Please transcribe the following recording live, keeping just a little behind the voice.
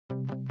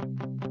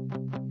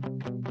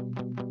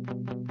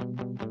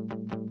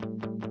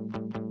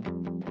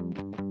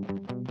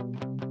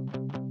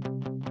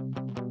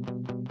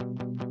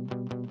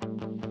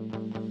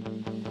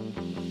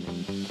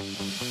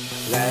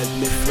Let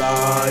me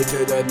fly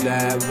to the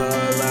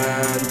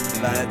Neverland.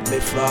 Let me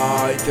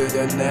fly to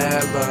the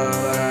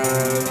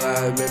Neverland.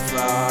 Let me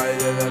fly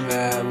to the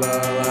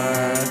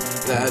Neverland.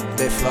 Let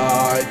me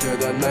fly to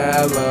the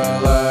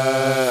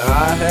Neverland.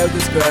 I have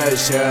this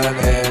question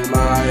in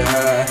my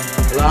head,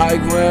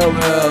 like when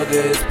will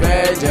this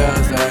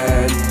pages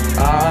end?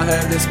 I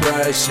have this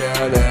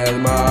question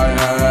in my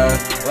head,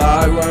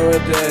 like when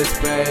will this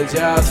page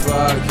just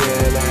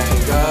fucking end?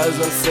 Cause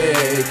I'm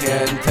sick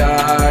and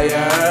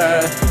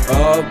tired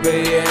of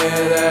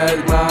being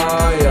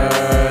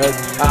admired.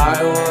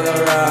 I wanna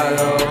run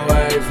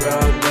away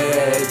from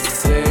this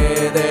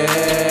city,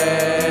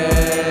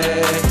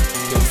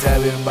 cause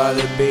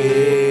everybody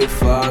be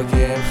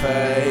fucking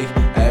fake.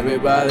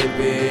 Everybody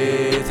be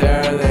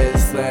turning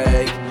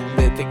snake.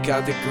 Need to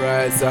cut the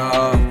grass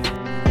off.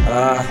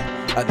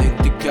 I think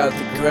to cut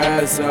the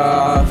grass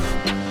off.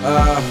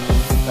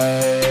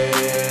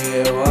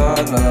 Hey, I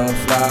wanna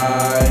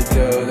fly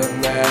to the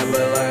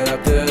Neverland,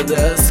 up to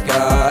the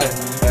sky.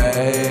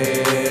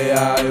 Hey, I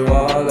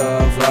wanna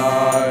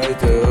fly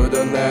to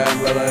the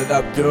Neverland,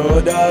 up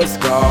to the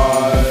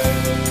sky.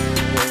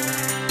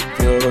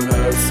 To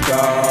the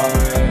sky.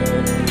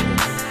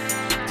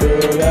 To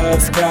the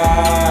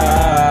sky.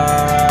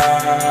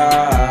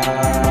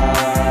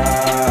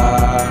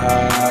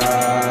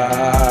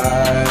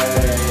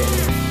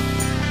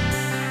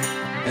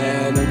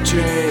 And I'm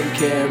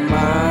drinking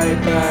my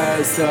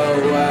past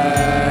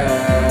away,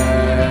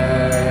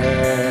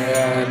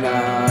 and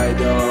I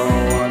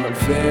don't wanna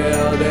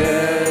feel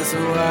this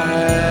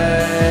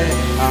way.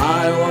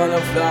 I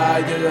wanna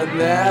fly to the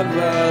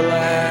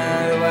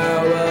Neverland.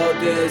 Where will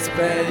this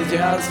page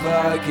just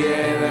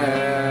fucking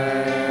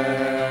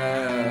end?